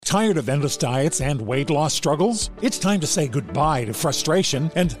Tired of endless diets and weight loss struggles? It's time to say goodbye to frustration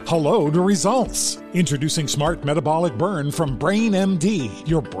and hello to results. Introducing Smart Metabolic Burn from Brain MD,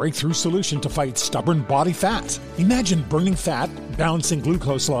 your breakthrough solution to fight stubborn body fat. Imagine burning fat, balancing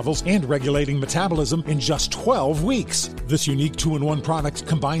glucose levels, and regulating metabolism in just 12 weeks. This unique 2-in-1 product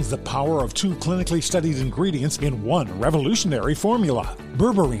combines the power of 2 clinically studied ingredients in one revolutionary formula.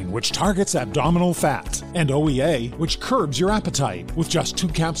 Berberine, which targets abdominal fat, and OEA, which curbs your appetite. With just 2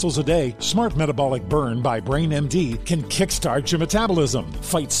 capsules a day, Smart Metabolic Burn by Brain MD can kickstart your metabolism,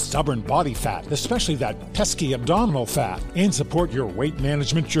 fight stubborn body fat, especially that pesky abdominal fat, and support your weight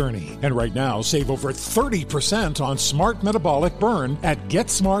management journey. And right now, save over 30% on Smart Metabolic Burn at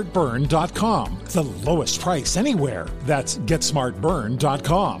GetSmartBurn.com. The lowest price anywhere. That's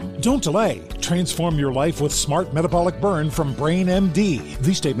GetSmartBurn.com. Don't delay. Transform your life with Smart Metabolic Burn from Brain MD.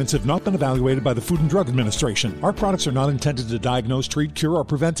 These statements have not been evaluated by the Food and Drug Administration. Our products are not intended to diagnose, treat, cure, or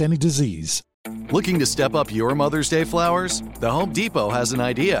prevent any disease. Looking to step up your Mother's Day flowers? The Home Depot has an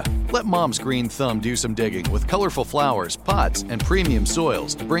idea. Let Mom's green thumb do some digging with colorful flowers, pots, and premium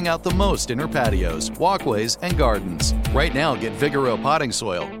soils to bring out the most in her patios, walkways, and gardens. Right now, get Vigoro potting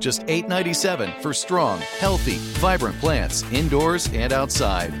soil, just $8.97 for strong, healthy, vibrant plants indoors and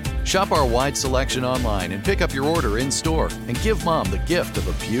outside. Shop our wide selection online and pick up your order in-store and give Mom the gift of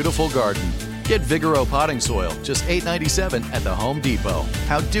a beautiful garden. Get Vigoro potting soil, just $8.97 at the Home Depot.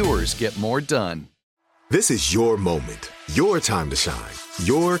 How doers get more done. This is your moment, your time to shine,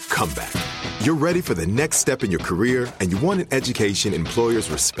 your comeback. You're ready for the next step in your career, and you want an education employers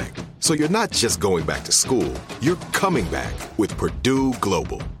respect. So you're not just going back to school, you're coming back with Purdue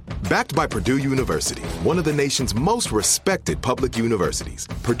Global. Backed by Purdue University, one of the nation's most respected public universities,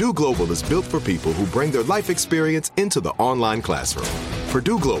 Purdue Global is built for people who bring their life experience into the online classroom.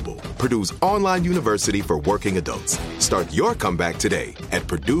 Purdue Global, Purdue's online university for working adults. Start your comeback today at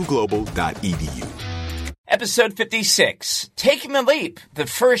purdueglobal.edu. Episode 56, Taking the Leap, the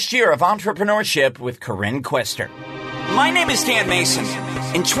first year of entrepreneurship with Corinne Quester. My name is Dan Mason.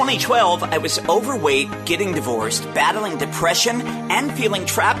 In 2012, I was overweight, getting divorced, battling depression, and feeling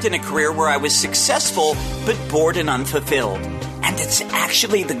trapped in a career where I was successful but bored and unfulfilled. And it's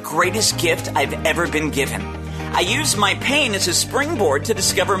actually the greatest gift I've ever been given. I used my pain as a springboard to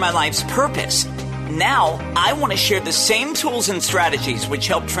discover my life's purpose. Now, I want to share the same tools and strategies which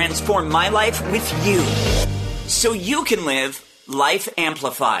help transform my life with you, so you can live Life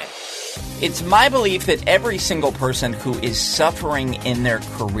Amplified. It's my belief that every single person who is suffering in their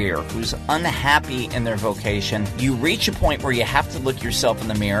career, who's unhappy in their vocation, you reach a point where you have to look yourself in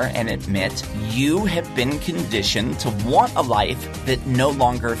the mirror and admit you have been conditioned to want a life that no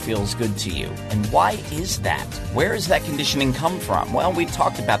longer feels good to you. And why is that? Where does that conditioning come from? Well, we've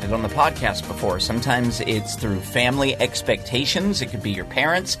talked about it on the podcast before. Sometimes it's through family expectations. It could be your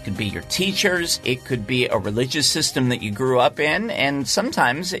parents, it could be your teachers, it could be a religious system that you grew up in, and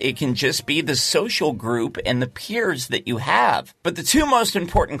sometimes it can just be the social group and the peers that you have. But the two most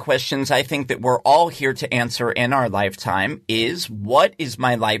important questions I think that we're all here to answer in our lifetime is, what is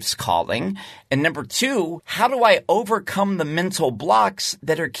my life's calling? And number two, how do I overcome the mental blocks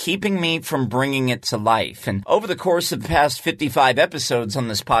that are keeping me from bringing it to life? And over the course of the past 55 episodes on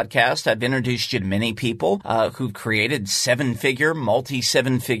this podcast, I've introduced you to many people who've created seven-figure,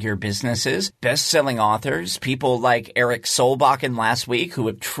 multi-seven-figure businesses, best-selling authors, people like Eric Solbakken last week who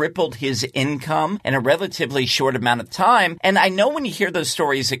have tripled his income in a relatively short amount of time. And I know when you hear those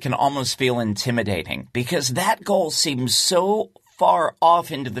stories, it can almost feel intimidating because that goal seems so far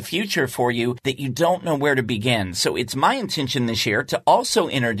off into the future for you that you don't know where to begin. So it's my intention this year to also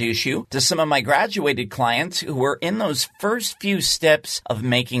introduce you to some of my graduated clients who are in those first few steps of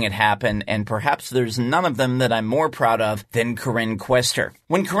making it happen, and perhaps there's none of them that I'm more proud of than Corinne Quester.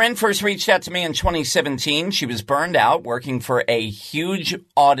 When Corinne first reached out to me in 2017, she was burned out working for a huge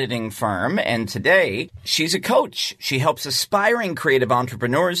auditing firm, and today she's a coach. She helps aspiring creative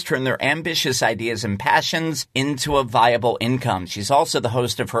entrepreneurs turn their ambitious ideas and passions into a viable income. She's also the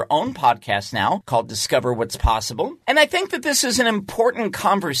host of her own podcast now called Discover What's Possible. And I think that this is an important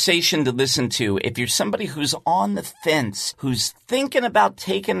conversation to listen to if you're somebody who's on the fence, who's thinking about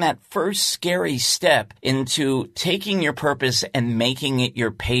taking that first scary step into taking your purpose and making it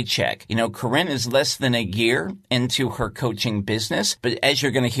your paycheck. You know, Corinne is less than a year into her coaching business, but as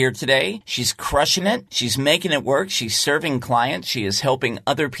you're going to hear today, she's crushing it. She's making it work. She's serving clients. She is helping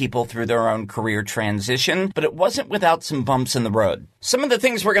other people through their own career transition, but it wasn't without some bumps in the road. Some of the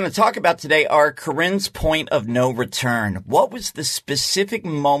things we're going to talk about today are Corinne's point of no return. What was the specific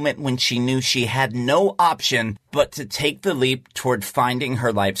moment when she knew she had no option but to take the leap toward finding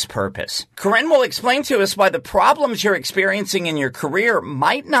her life's purpose. Corinne will explain to us why the problems you're experiencing in your career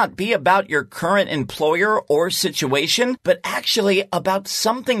might not be about your current employer or situation, but actually about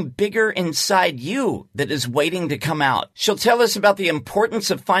something bigger inside you that is waiting to come out. She'll tell us about the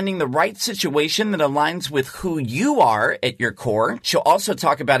importance of finding the right situation that aligns with who you are at your core. She'll also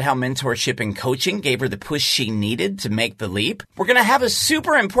talk about how mentorship and coaching gave her the push she needed to make the leap. We're going to have a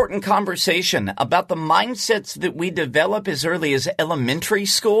super important conversation about the mindsets that we develop as early as elementary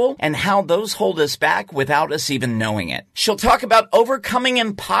school and how those hold us back without us even knowing it. She'll talk about overcoming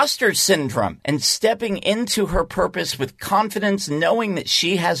imposter syndrome and stepping into her purpose with confidence, knowing that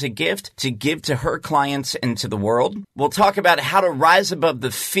she has a gift to give to her clients and to the world. We'll talk about how to rise above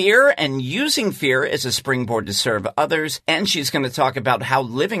the fear and using fear as a springboard to serve others. And she's going to talk about how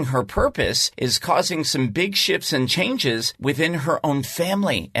living her purpose is causing some big shifts and changes within her own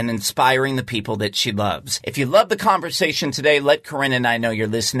family and inspiring the people that she loves. If you love the conversation today, let Corinne and I know you're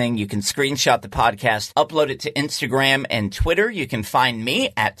listening. You can screenshot the podcast, upload it to Instagram and Twitter. You can find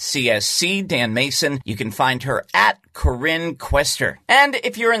me at CSC Dan Mason. You can find her at Corinne Quester. And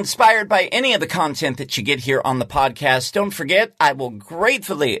if you're inspired by any of the content that you get here on the podcast, don't forget, I will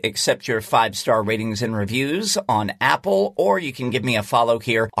gratefully accept your 5-star ratings and reviews on Apple, or you can give me a follow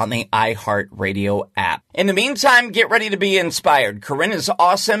here on the iHeartRadio app. In the meantime, get ready to be inspired. Corinne is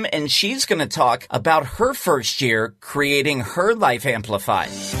awesome, and she's going to talk about her first year creating her life amplified.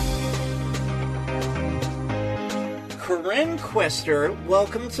 Corinne Quester,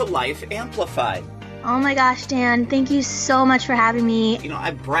 welcome to Life Amplified. Oh my gosh, Dan, thank you so much for having me. You know,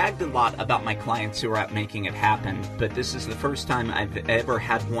 I've bragged a lot about my clients who are out making it happen, but this is the first time I've ever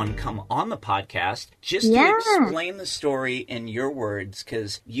had one come on the podcast just to explain the story in your words,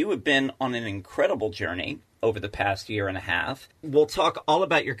 because you have been on an incredible journey over the past year and a half. We'll talk all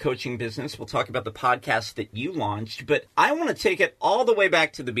about your coaching business. We'll talk about the podcast that you launched, but I want to take it all the way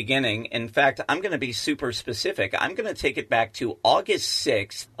back to the beginning. In fact, I'm going to be super specific. I'm going to take it back to August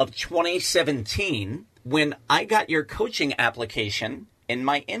 6th of 2017 when I got your coaching application in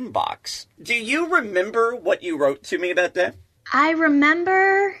my inbox. Do you remember what you wrote to me that day? I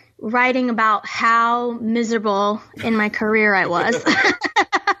remember writing about how miserable in my career I was.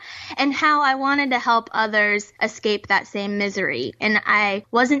 And how I wanted to help others escape that same misery. And I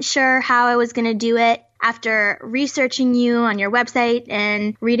wasn't sure how I was going to do it. After researching you on your website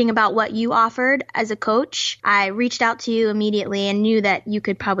and reading about what you offered as a coach, I reached out to you immediately and knew that you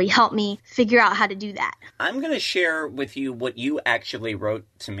could probably help me figure out how to do that. I'm going to share with you what you actually wrote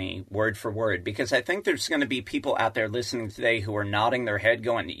to me word for word, because I think there's going to be people out there listening today who are nodding their head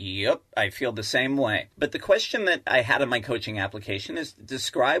going, yep, I feel the same way. But the question that I had in my coaching application is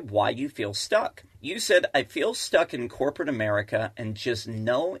describe why you feel stuck. You said, I feel stuck in corporate America and just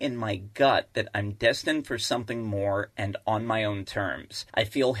know in my gut that I'm destined for something more and on my own terms. I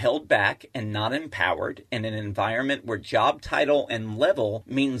feel held back and not empowered in an environment where job title and level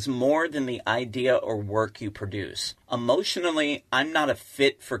means more than the idea or work you produce. Emotionally, I'm not a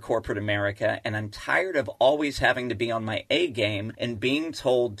fit for corporate America, and I'm tired of always having to be on my A game and being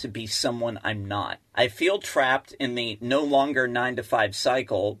told to be someone I'm not. I feel trapped in the no longer 9-to-5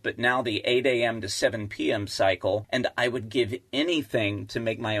 cycle, but now the 8 a.m. to 7 p.m. cycle, and I would give anything to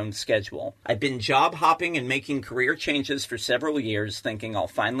make my own schedule. I've been job hopping and making career changes for several years, thinking I'll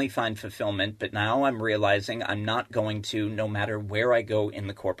finally find fulfillment, but now I'm realizing I'm not going to, no matter where I go in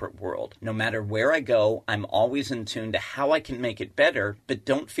the corporate world. No matter where I go, I'm always in tune to how I can make it better, but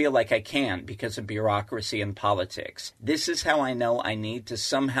don't feel like I can because of bureaucracy and politics. This is how I know I need to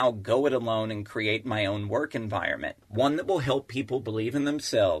somehow go it alone and create my own work environment, one that will help people believe in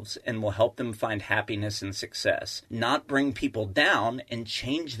themselves and will help them find happiness and success, not bring people down and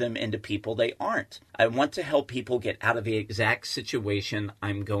change them into people they aren't. I want to help people get out of the exact situation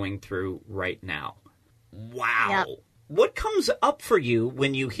I'm going through right now. Wow. Yep. What comes up for you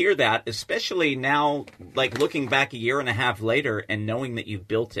when you hear that, especially now, like looking back a year and a half later and knowing that you've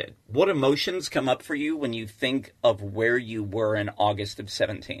built it? What emotions come up for you when you think of where you were in August of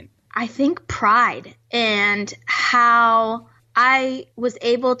 17? I think pride and how I was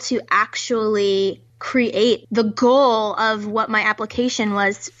able to actually create the goal of what my application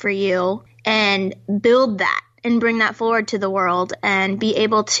was for you and build that and bring that forward to the world and be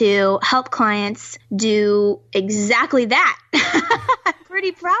able to help clients do exactly that. I'm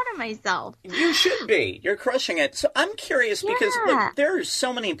pretty proud of myself. You should be. You're crushing it. So I'm curious because look, there are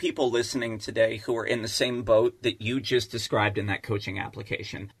so many people listening today who are in the same boat that you just described in that coaching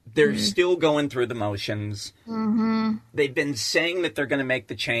application. They're still going through the motions. Mm-hmm. They've been saying that they're going to make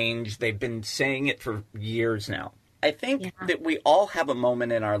the change. They've been saying it for years now. I think that we all have a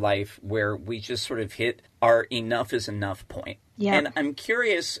moment in our life where we just sort of hit our enough is enough point. Yeah. And I'm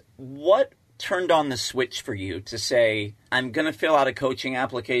curious, what turned on the switch for you to say, I'm going to fill out a coaching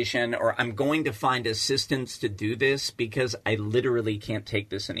application, or I'm going to find assistance to do this because I literally can't take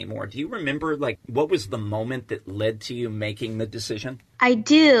this anymore? Do you remember, like, what was the moment that led to you making the decision? I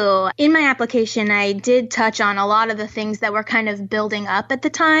do. In my application, I did touch on a lot of the things that were kind of building up at the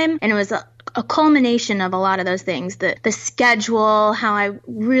time, and it was a culmination of a lot of those things. The schedule, how I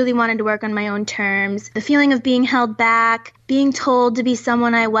really wanted to work on my own terms, the feeling of being held back, being told to be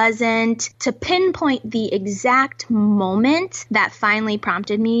someone I wasn't. To pinpoint the exact moment that finally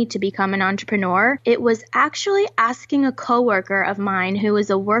prompted me to become an entrepreneur, it was actually asking a coworker of mine who was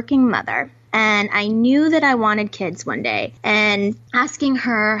a working mother. And I knew that I wanted kids one day, and asking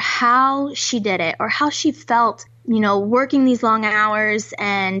her how she did it or how she felt, you know, working these long hours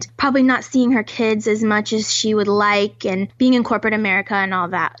and probably not seeing her kids as much as she would like, and being in corporate America and all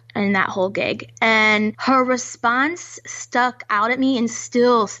that, and that whole gig. And her response stuck out at me and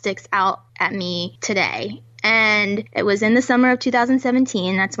still sticks out at me today. And it was in the summer of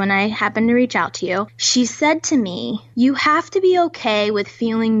 2017. That's when I happened to reach out to you. She said to me, "You have to be okay with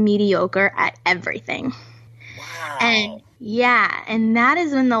feeling mediocre at everything." Wow. And yeah, and that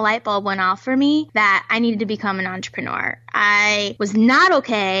is when the light bulb went off for me that I needed to become an entrepreneur. I was not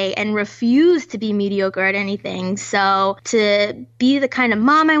okay and refused to be mediocre at anything. So to be the kind of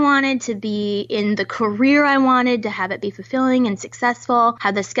mom I wanted, to be in the career I wanted, to have it be fulfilling and successful,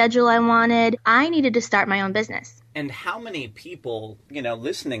 have the schedule I wanted, I needed to start my own business. And how many people, you know,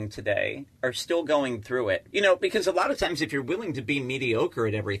 listening today are still going through it? You know, because a lot of times if you're willing to be mediocre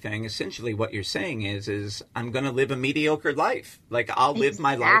at everything, essentially what you're saying is I'm going to live a mediocre life. Like, I'll live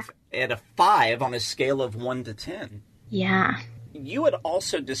my life at a 5 on a scale of 1 to 10. Yeah. You had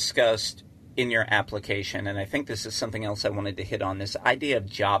also discussed in your application, and I think this is something else I wanted to hit on, this idea of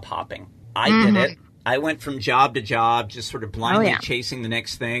job hopping. I did it. I went from job to job, just sort of blindly chasing the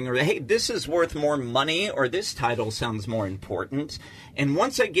next thing, or, hey, this is worth more money, or this title sounds more important. And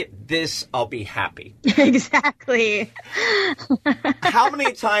once I get this, I'll be happy. Exactly. How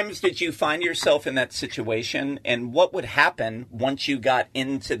many times did you find yourself in that situation, and what would happen once you got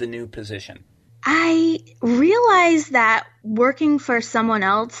into the new position? I realized that working for someone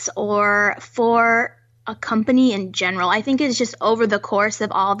else or for a company in general, I think it's just over the course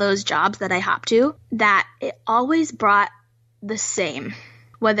of all those jobs that I hopped to, that it always brought the same,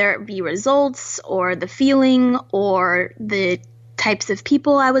 whether it be results or the feeling or the types of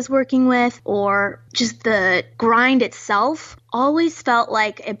people I was working with or just the grind itself, always felt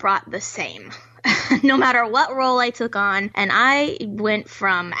like it brought the same. No matter what role I took on. And I went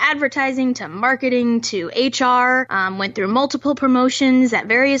from advertising to marketing to HR, went through multiple promotions at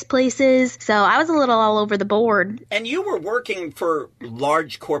various places. So I was a little all over the board. And you were working for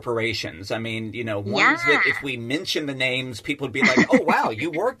large corporations. I mean, you know, ones that if we mention the names, people would be like, oh, wow, you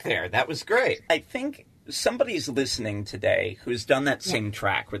worked there. That was great. I think somebody's listening today who's done that same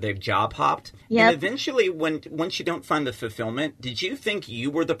track where they've job hopped. And eventually, once you don't find the fulfillment, did you think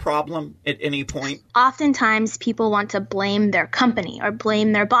you were the problem at any point? Oftentimes, people want to blame their company or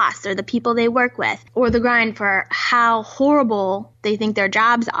blame their boss or the people they work with or the grind for how horrible they think their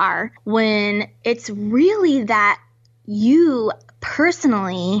jobs are, when it's really that you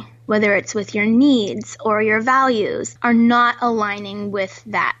personally, whether it's with your needs or your values, are not aligning with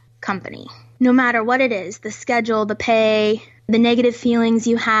that company. No matter what it is, the schedule, the pay, the negative feelings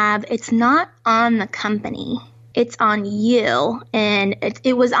you have, it's not on the company. It's on you. And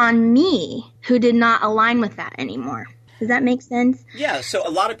it was on me who did not align with that anymore. Does that make sense? Yeah. So a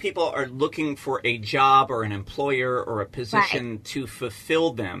lot of people are looking for a job or an employer or a position to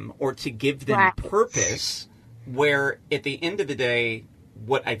fulfill them or to give them purpose, where at the end of the day,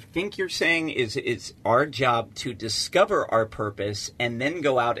 what I think you're saying is it's our job to discover our purpose and then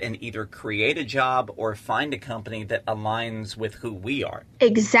go out and either create a job or find a company that aligns with who we are.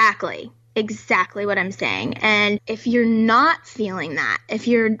 Exactly what I'm saying. And if you're not feeling that, if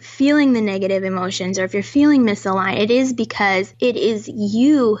you're feeling the negative emotions or if you're feeling misaligned, it is because it is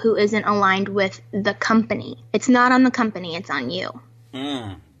you who isn't aligned with the company. It's not on the company, it's on you.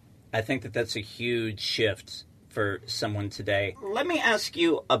 I think that's a huge shift for someone today. Let me ask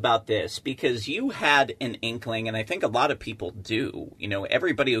you about this, because you had an inkling, and I think a lot of people do. You know,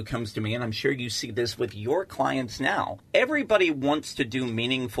 everybody who comes to me, and I'm sure you see this with your clients now, everybody wants to do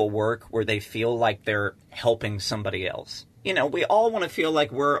meaningful work where they feel like they're helping somebody else. You know, we all want to feel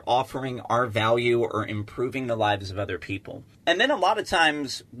like we're offering our value or improving the lives of other people. And then a lot of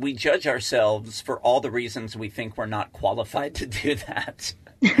times we judge ourselves for all the reasons we think we're not qualified to do that.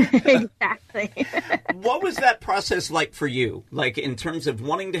 Exactly. What was that process like for you? Like in terms of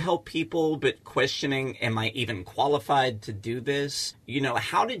wanting to help people, but questioning, am I even qualified to do this?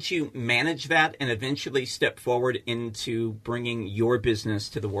 How did you manage that and eventually step forward into bringing your business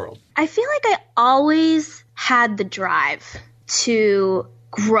to the world? I feel like I always had the drive to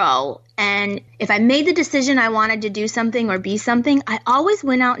grow. And if I made the decision I wanted to do something or be something, I always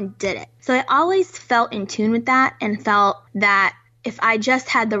went out and did it. So I always felt in tune with that and felt that if I just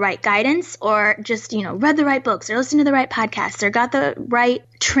had the right guidance or just, read the right books or listened to the right podcasts or got the right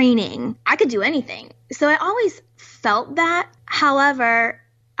training, I could do anything. So I always felt that. However,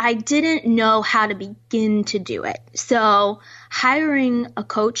 I didn't know how to begin to do it. So hiring a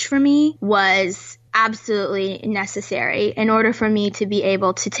coach for me was absolutely necessary in order for me to be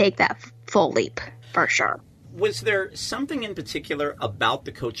able to take that full leap, for sure. Was there something in particular about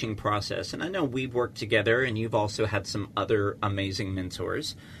the coaching process? And I know we've worked together and you've also had some other amazing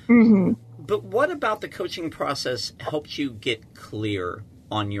mentors. Mm-hmm. But what about the coaching process helped you get clear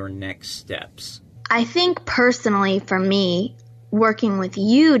on your next steps? I think personally for me, working with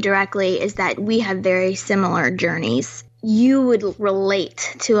you directly is that we have very similar journeys. You would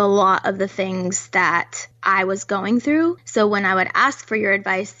relate to a lot of the things that I was going through. So when I would ask for your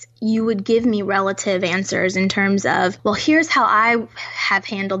advice, you would give me relative answers in terms of, well, here's how I have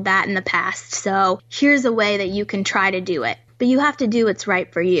handled that in the past. So here's a way that you can try to do it. But you have to do what's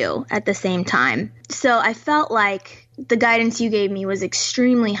right for you at the same time. So I felt like the guidance you gave me was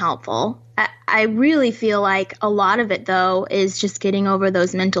extremely helpful. I really feel like a lot of it, though, is just getting over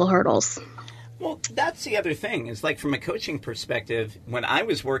those mental hurdles. Well, that's the other thing is like from a coaching perspective, when I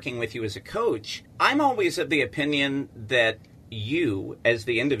was working with you as a coach, I'm always of the opinion that you as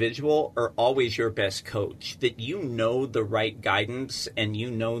the individual are always your best coach, that you know the right guidance and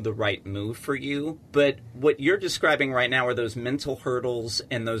you know the right move for you. But what you're describing right now are those mental hurdles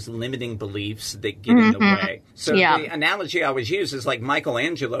and those limiting beliefs that get in the way. So the analogy I always use is like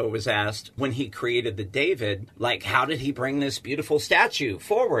Michelangelo was asked when he created the David, like, how did he bring this beautiful statue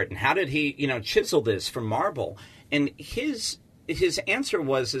forward? And how did he, chisel this from marble? And his answer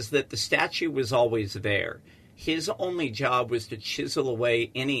is that the statue was always there. His only job was to chisel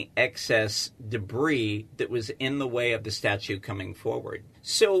away any excess debris that was in the way of the statue coming forward.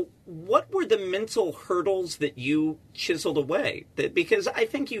 So what were the mental hurdles that you chiseled away? Because I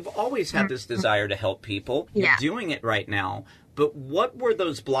think you've always had this desire to help people. You're doing it right now. But what were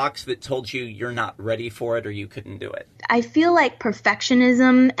those blocks that told you you're not ready for it or you couldn't do it? I feel like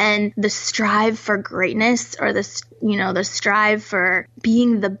perfectionism and the strive for greatness or the strive for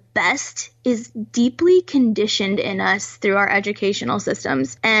being the best is deeply conditioned in us through our educational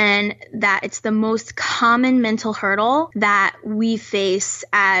systems, and that it's the most common mental hurdle that we face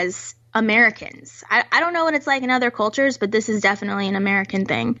as Americans. I don't know what it's like in other cultures, but this is definitely an American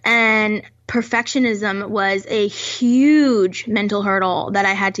thing. And perfectionism was a huge mental hurdle that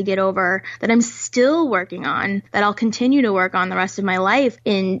I had to get over, that I'm still working on, that I'll continue to work on the rest of my life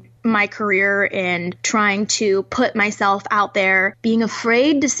in my career and trying to put myself out there, being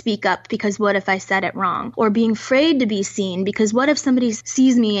afraid to speak up because what if I said it wrong? Or being afraid to be seen because what if somebody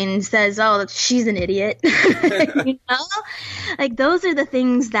sees me and says, oh, she's an idiot? Like those are the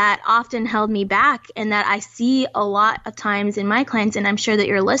things that often held me back and that I see a lot of times in my clients, and I'm sure that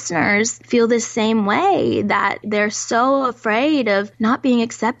your listeners feel the same way, that they're so afraid of not being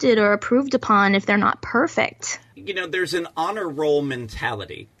accepted or approved upon if they're not perfect. There's an honor roll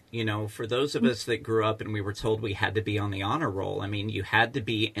mentality. For those of us that grew up and we were told we had to be on the honor roll, I mean, you had to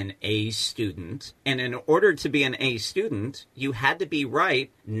be an A student. And in order to be an A student, you had to be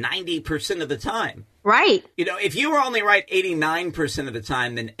right 90% of the time. Right. If you were only right 89% of the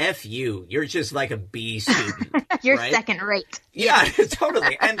time, then F you. You're just like a B student. You're right? second rate. Yeah,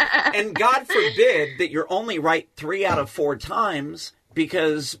 totally. And God forbid that you're only right 3 out of 4 times,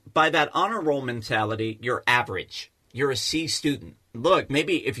 because by that honor roll mentality, you're average. You're a C student. Look,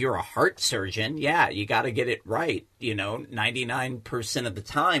 maybe if you're a heart surgeon, you got to get it right, 99% of the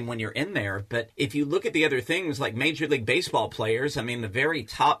time when you're in there. But if you look at the other things like Major League Baseball players, I mean, the very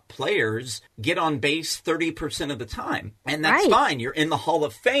top players get on base 30% of the time. And that's fine. You're in the Hall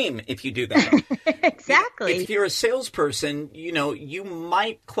of Fame if you do that. Exactly. If you're a salesperson, you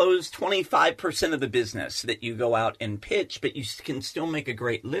might close 25% of the business that you go out and pitch, but you can still make a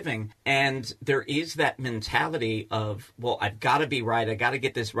great living. And there is that mentality of, well, I've got to be right. I got to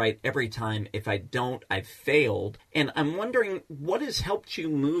get this right every time. If I don't, I've failed. And I'm wondering what has helped you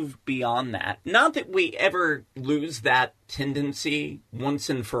move beyond that? Not that we ever lose that tendency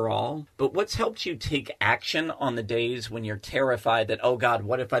once and for all, but what's helped you take action on the days when you're terrified that, oh God,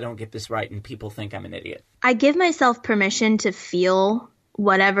 what if I don't get this right and people think I'm an idiot? I give myself permission to feel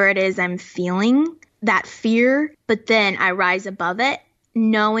whatever it is I'm feeling, that fear, but then I rise above it,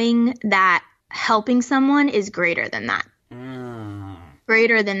 knowing that helping someone is greater than that.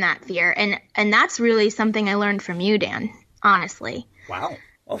 Greater than that fear. And that's really something I learned from you, Dan, honestly. Wow.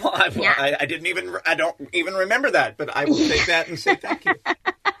 Well, I don't even remember that, but I will take that and say thank you.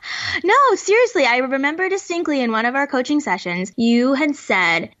 No, seriously, I remember distinctly in one of our coaching sessions, you had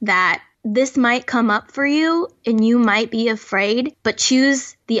said that this might come up for you and you might be afraid, but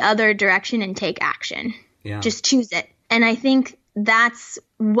choose the other direction and take action. Yeah. Just choose it. And I think that's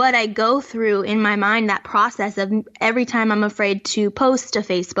what I go through in my mind, that process of every time I'm afraid to post a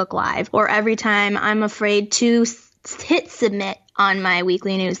Facebook Live or every time I'm afraid to hit submit on my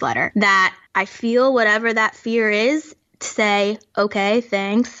weekly newsletter, that I feel whatever that fear is, say, okay,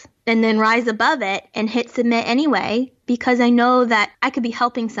 thanks, and then rise above it and hit submit anyway, because I know that I could be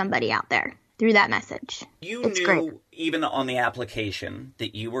helping somebody out there through that message. It's knew great. Even on the application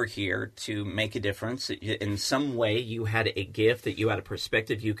that you were here to make a difference. In some way, you had a gift, that you had a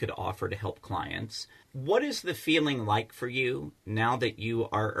perspective you could offer to help clients. What is the feeling like for you now that you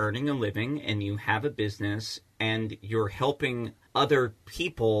are earning a living and you have a business and you're helping other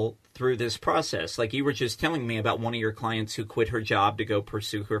people through this process? Like you were just telling me about one of your clients who quit her job to go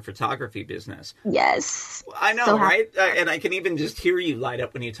pursue her photography business. Yes. I know, so right? And I can even just hear you light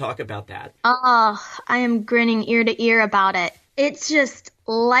up when you talk about that. Oh, I am grinning ear to ear about it. It just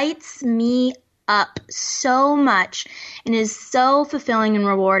lights me up so much and is so fulfilling and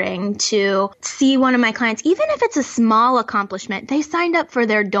rewarding to see one of my clients, even if it's a small accomplishment, they signed up for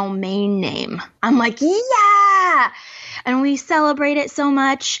their domain name. I'm like, yeah! And we celebrate it so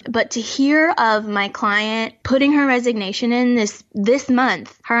much. But to hear of my client putting her resignation in this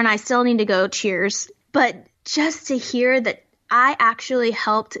month, her and I still need to go cheers. But just to hear that I actually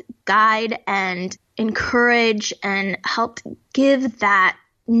helped guide and encourage and helped give that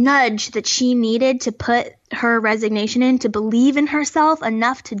nudge that she needed to put her resignation in, to believe in herself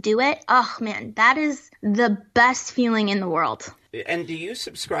enough to do it. Oh man, that is the best feeling in the world. And do you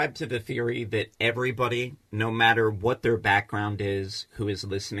subscribe to the theory that everybody, no matter what their background is, who is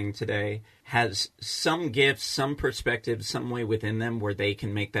listening today, has some gifts, some perspective, some way within them where they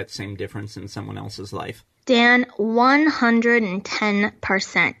can make that same difference in someone else's life? Dan,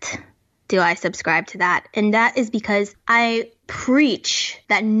 110% do I subscribe to that. And that is because I preach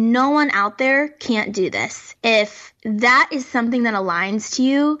that no one out there can't do this. If that is something that aligns to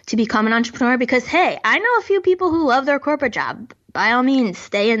you to become an entrepreneur, because, hey, I know a few people who love their corporate job. By all means,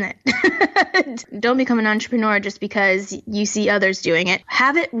 stay in it. Don't become an entrepreneur just because you see others doing it.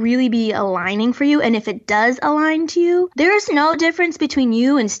 Have it really be aligning for you. And if it does align to you, there is no difference between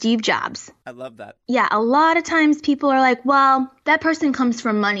you and Steve Jobs. I love that. Yeah, a lot of times people are like, well, that person comes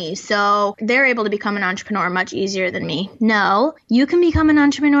from money, so they're able to become an entrepreneur much easier than me. No, you can become an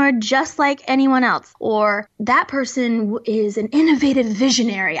entrepreneur just like anyone else. Or that person is an innovative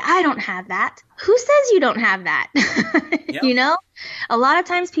visionary. I don't have that. Who says you don't have that? Yep. You know, a lot of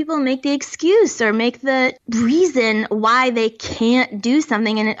times people make the excuse or make the reason why they can't do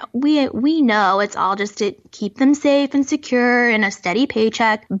something. And we know it's all just to keep them safe and secure and a steady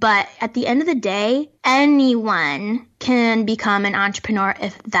paycheck. But at the end of the day, anyone can become an entrepreneur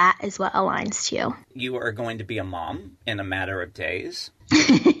if that is what aligns to you. You are going to be a mom in a matter of days.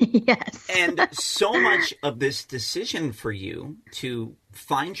 Yes. And so much of this decision for you to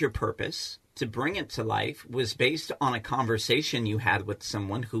find your purpose, to bring it to life, was based on a conversation you had with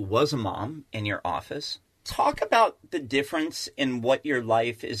someone who was a mom in your office. Talk about the difference in what your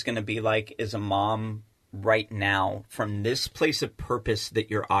life is going to be like as a mom right now from this place of purpose that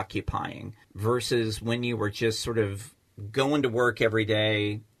you're occupying versus when you were just sort of going to work every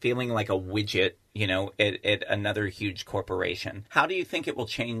day, feeling like a widget, you know, at another huge corporation. How do you think it will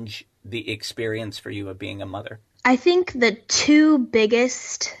change the experience for you of being a mother? I think the two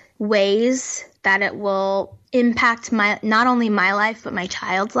biggest ways that it will impact not only my life, but my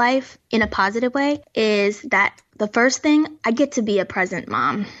child's life in a positive way is that the first thing, I get to be a present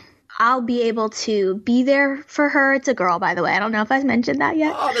mom. I'll be able to be there for her. It's a girl, by the way. I don't know if I've mentioned that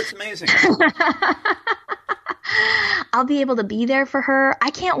yet. Oh, that's amazing. I'll be able to be there for her.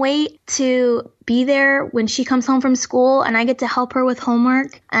 I can't wait to be there when she comes home from school and I get to help her with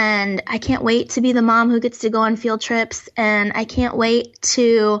homework. And I can't wait to be the mom who gets to go on field trips. And I can't wait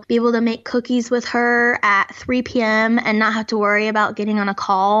to be able to make cookies with her at 3 p.m. and not have to worry about getting on a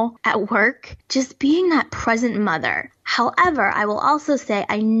call at work. Just being that present mother. However, I will also say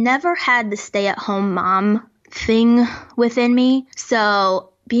I never had the stay-at-home mom thing within me. So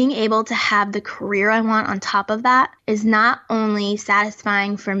being able to have the career I want on top of that is not only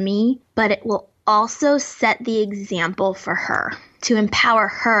satisfying for me, but it will also set the example for her. to empower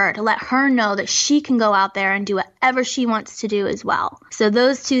her, to let her know that she can go out there and do whatever she wants to do as well. So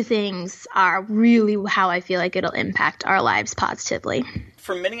those two things are really how I feel like it'll impact our lives positively.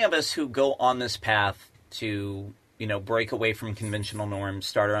 For many of us who go on this path to break away from conventional norms,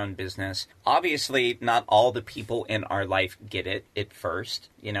 start our own business. Obviously, not all the people in our life get it at first,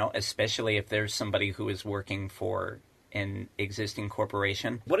 especially if there's somebody who is working for an existing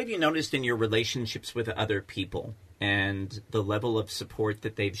corporation. What have you noticed in your relationships with other people and the level of support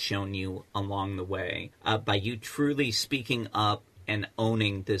that they've shown you along the way by you truly speaking up and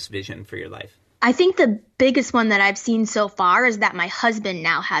owning this vision for your life? I think the biggest one that I've seen so far is that my husband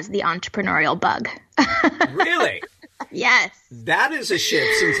now has the entrepreneurial bug. Really? Yes. That is a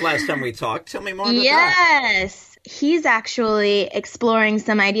shift since last time we talked. Tell me more about that. Yes. He's actually exploring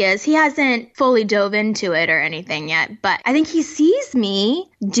some ideas. He hasn't fully dove into it or anything yet, but I think he sees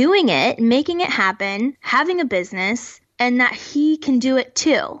me doing it, making it happen, having a business, and that he can do it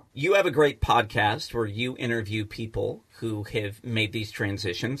too. You have a great podcast where you interview people who have made these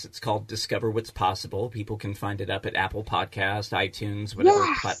transitions. It's called Discover What's Possible. People can find it up at Apple Podcasts, iTunes, whatever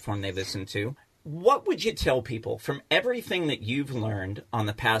platform they listen to. What would you tell people from everything that you've learned on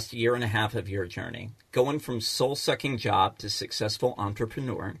the past year and a half of your journey, going from soul-sucking job to successful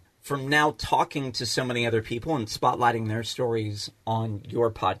entrepreneur, from now talking to so many other people and spotlighting their stories on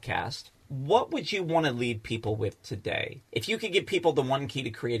your podcast? What would you want to leave people with today? If you could give people the one key to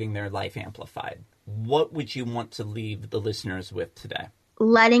creating their life amplified, what would you want to leave the listeners with today?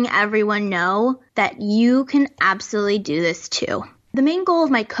 Letting everyone know that you can absolutely do this too. The main goal of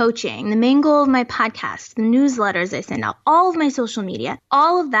my coaching, the main goal of my podcast, the newsletters I send out, all of my social media,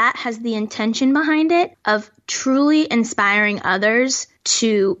 all of that has the intention behind it of truly inspiring others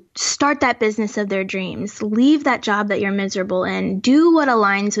to start that business of their dreams, leave that job that you're miserable in, do what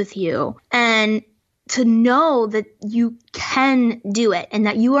aligns with you, and to know that you can do it and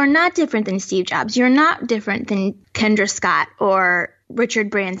that you are not different than Steve Jobs. You're not different than Kendra Scott or Richard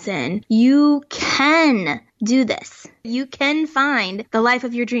Branson. You can do this. You can find the life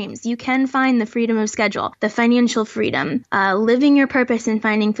of your dreams. You can find the freedom of schedule, the financial freedom, living your purpose and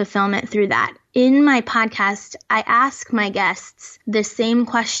finding fulfillment through that. In my podcast, I ask my guests the same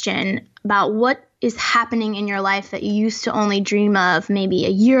question about what is happening in your life that you used to only dream of maybe a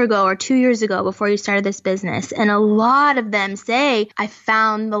year ago or 2 years ago before you started this business. And a lot of them say, I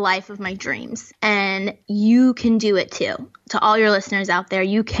found the life of my dreams. And you can do it too. To all your listeners out there,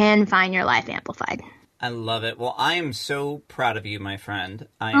 you can find your life amplified. I love it. Well, I am so proud of you, my friend.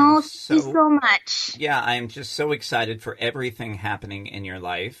 Thank you so much. Yeah, I am just so excited for everything happening in your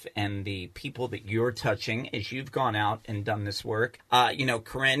life and the people that you're touching as you've gone out and done this work.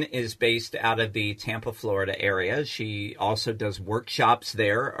 Corinne is based out of the Tampa, Florida area. She also does workshops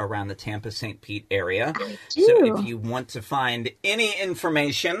there around the Tampa, St. Pete area. So if you want to find any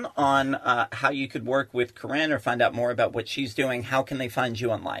information on how you could work with Corinne or find out more about what she's doing, how can they find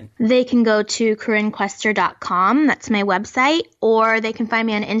you online? They can go to CorinneQuester.com. That's my website. Or they can find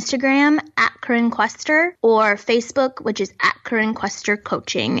me on Instagram at Corinne Quester or Facebook, which is at Corinne Quester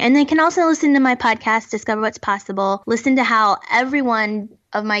Coaching. And they can also listen to my podcast, Discover What's Possible. Listen to how every one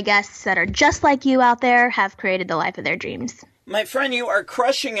of my guests that are just like you out there have created the life of their dreams. My friend, you are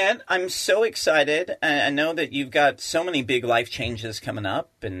crushing it. I'm so excited. I know that you've got so many big life changes coming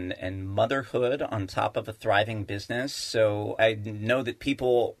up and motherhood on top of a thriving business. So I know that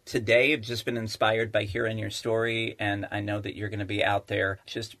people today have just been inspired by hearing your story. And I know that you're going to be out there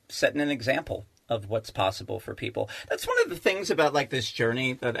just setting an example of what's possible for people. That's one of the things about this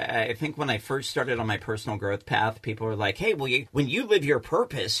journey that I think when I first started on my personal growth path, people were like, hey, well, when you live your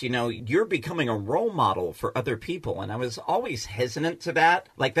purpose, you're becoming a role model for other people. And I was always hesitant to that.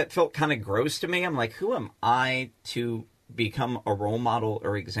 That felt kind of gross to me. I'm like, who am I to become a role model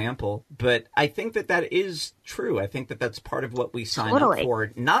or example? But I think that is true. I think that's part of what we sign up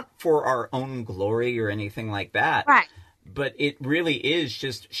for, not for our own glory or anything like that. Right. But it really is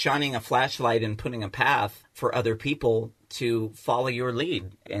just shining a flashlight and putting a path for other people to follow your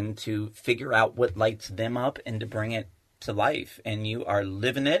lead and to figure out what lights them up and to bring it to life. And you are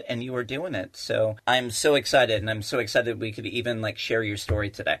living it and you are doing it. So I'm so excited, and I'm so excited we could even share your story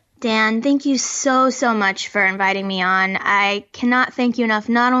today. Dan, thank you so much for inviting me on. I cannot thank you enough,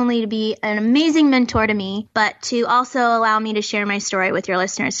 not only to be an amazing mentor to me, but to also allow me to share my story with your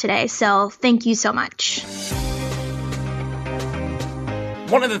listeners today. So thank you so much.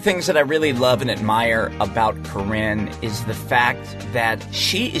 One of the things that I really love and admire about Corinne is the fact that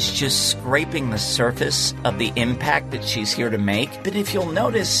she is just scraping the surface of the impact that she's here to make. But if you'll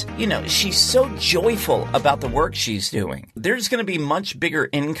notice, she's so joyful about the work she's doing. There's going to be much bigger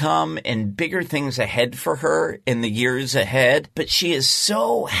income and bigger things ahead for her in the years ahead. But she is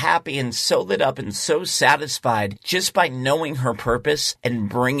so happy and so lit up and so satisfied just by knowing her purpose and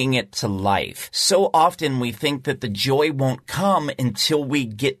bringing it to life. So often we think that the joy won't come until we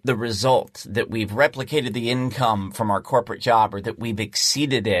get the result, that we've replicated the income from our corporate job, or that we've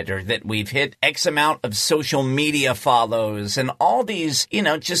exceeded it, or that we've hit X amount of social media follows and all these,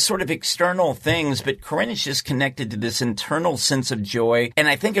 just sort of external things. But Corinne is just connected to this internal sense of joy. And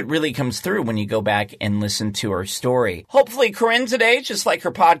I think it really comes through when you go back and listen to her story. Hopefully Corinne today, just like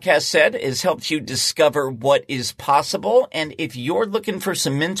her podcast said, has helped you discover what is possible. And if you're looking for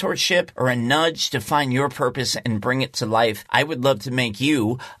some mentorship or a nudge to find your purpose and bring it to life, I would love to make you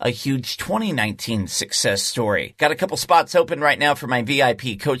a huge 2019 success story. Got a couple spots open right now for my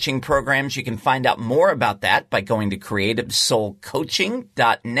VIP coaching programs. You can find out more about that by going to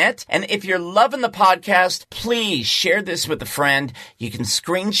creativesoulcoaching.net. And if you're loving the podcast, please share this with a friend. You can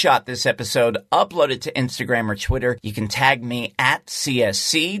screenshot this episode, upload it to Instagram or Twitter. You can tag me at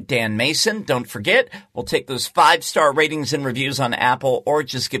CSC Dan Mason. Don't forget, we'll take those 5-star ratings and reviews on Apple, or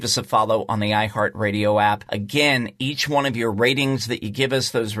just give us a follow on the iHeartRadio app. Again, each one of your ratings that you give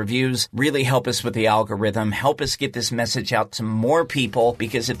us, those reviews, really help us with the algorithm, help us get this message out to more people,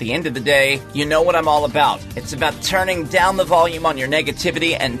 because at the end of the day, you know what I'm all about. It's about turning down the volume on your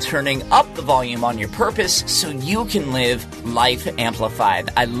negativity and turning up the volume on your purpose so you can live life amplified.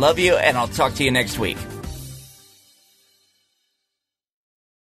 I love you, and I'll talk to you next week.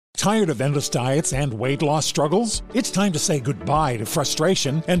 Tired of endless diets and weight loss struggles? It's time to say goodbye to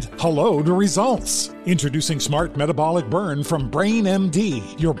frustration and hello to results. Introducing Smart Metabolic Burn from Brain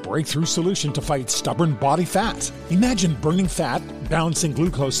MD, your breakthrough solution to fight stubborn body fat. Imagine burning fat, balancing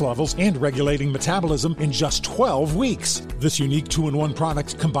glucose levels, and regulating metabolism in just 12 weeks. This unique 2-in-1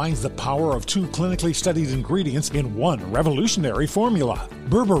 product combines the power of 2 clinically studied ingredients in one revolutionary formula.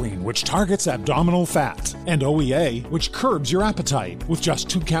 Berberine, which targets abdominal fat, and OEA, which curbs your appetite. With just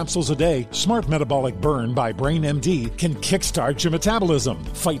 2 capsules a day, Smart Metabolic Burn by Brain MD can kickstart your metabolism,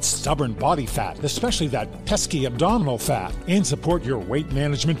 fight stubborn body fat, especially that pesky abdominal fat, and support your weight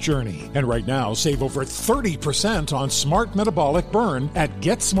management journey. And right now, save over 30% on Smart Metabolic Burn at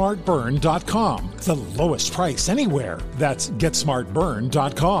GetSmartBurn.com. The lowest price anywhere. That's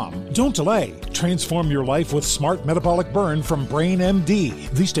GetSmartBurn.com. Don't delay. Transform your life with Smart Metabolic Burn from Brain MD.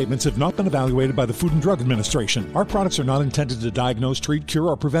 These statements have not been evaluated by the Food and Drug Administration. Our products are not intended to diagnose, treat, cure,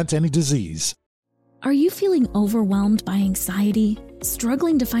 or prevent any disease. Are you feeling overwhelmed by anxiety,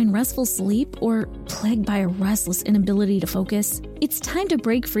 struggling to find restful sleep, or plagued by a restless inability to focus? It's time to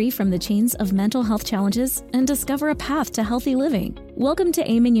break free from the chains of mental health challenges and discover a path to healthy living. Welcome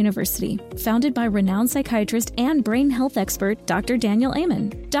to Amen University, founded by renowned psychiatrist and brain health expert Dr. Daniel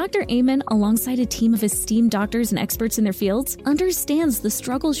Amen. Dr. Amen, alongside a team of esteemed doctors and experts in their fields, understands the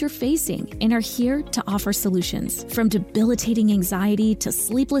struggles you're facing and are here to offer solutions. From debilitating anxiety to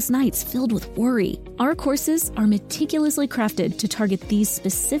sleepless nights filled with worry, our courses are meticulously crafted to target these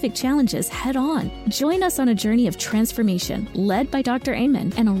specific challenges head-on. Join us on a journey of transformation led by Dr.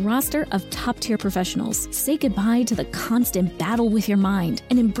 Amen and a roster of top-tier professionals. Say goodbye to the constant battle with your mind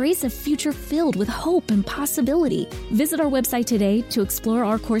and embrace a future filled with hope and possibility. Visit our website today to explore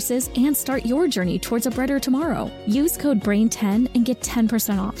our courses and start your journey towards a brighter tomorrow. Use code BRAIN10 and get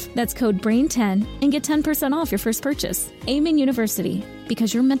 10% off. That's code BRAIN10 and get 10% off your first purchase. Amen University,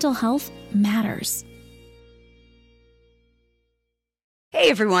 because your mental health matters. Hey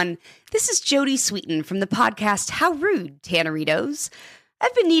everyone, this is Jodie Sweetin from the podcast How Rude, Tanneritos.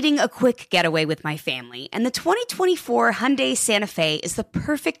 I've been needing a quick getaway with my family, and the 2024 Hyundai Santa Fe is the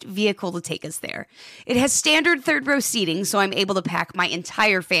perfect vehicle to take us there. It has standard third-row seating, so I'm able to pack my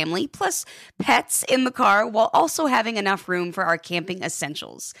entire family, plus pets, in the car, while also having enough room for our camping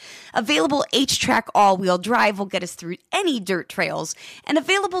essentials. Available H-Track all-wheel drive will get us through any dirt trails, and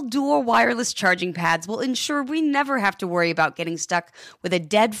available dual wireless charging pads will ensure we never have to worry about getting stuck with a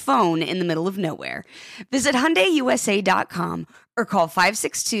dead phone in the middle of nowhere. Visit HyundaiUSA.com or call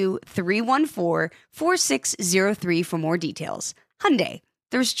 562-314-4603 for more details. Hyundai,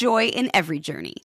 there's joy in every journey.